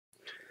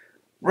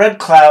Red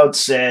Cloud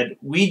said,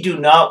 "We do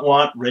not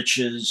want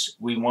riches,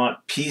 we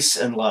want peace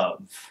and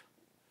love."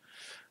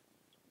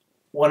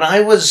 When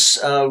I was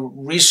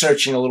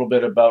researching a little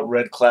bit about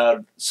Red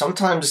Cloud,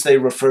 sometimes they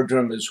referred to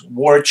him as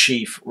War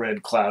Chief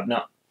Red Cloud.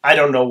 Now, I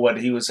don't know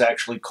what he was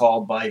actually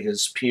called by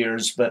his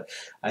peers, but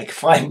I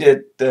find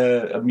it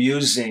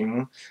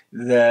amusing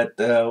that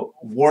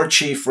War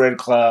Chief Red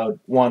Cloud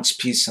wants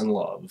peace and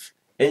love.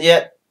 And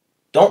yet,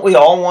 don't we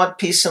all want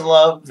peace and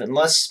love?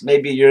 Unless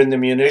maybe you're in the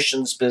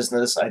munitions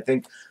business, I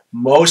think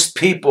most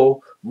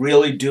people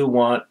really do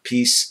want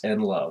peace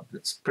and love.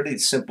 It's a pretty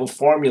simple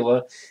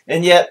formula,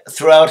 and yet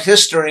throughout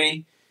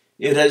history,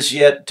 it has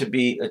yet to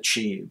be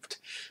achieved.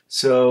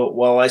 So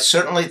while I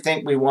certainly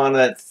think we want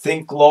to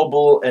think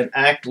global and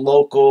act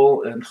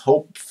local and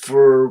hope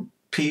for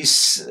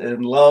peace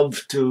and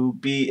love to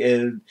be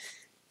an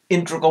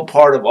integral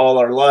part of all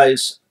our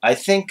lives, I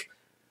think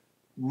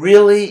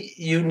really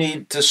you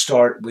need to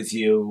start with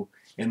you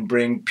and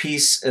bring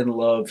peace and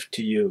love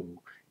to you.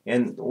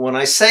 And when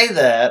I say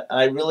that,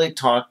 I really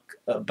talk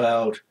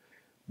about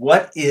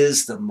what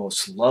is the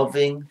most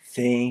loving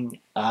thing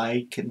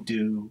I can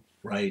do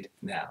right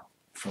now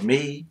for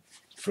me,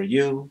 for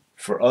you,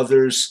 for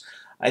others.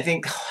 I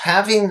think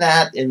having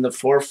that in the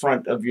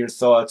forefront of your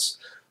thoughts,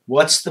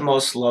 what's the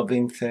most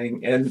loving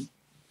thing, and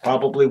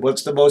probably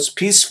what's the most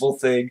peaceful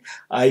thing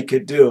I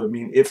could do. I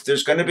mean, if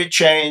there's going to be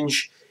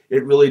change,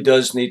 it really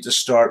does need to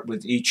start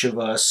with each of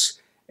us.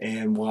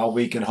 And while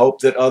we can hope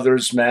that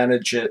others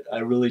manage it, I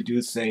really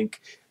do think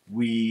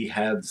we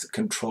have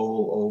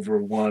control over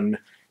one.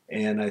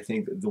 And I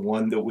think the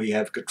one that we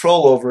have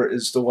control over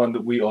is the one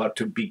that we ought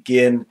to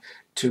begin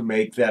to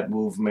make that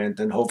movement.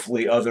 And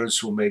hopefully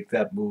others will make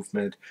that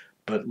movement.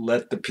 But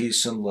let the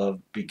peace and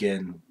love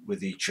begin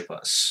with each of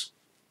us.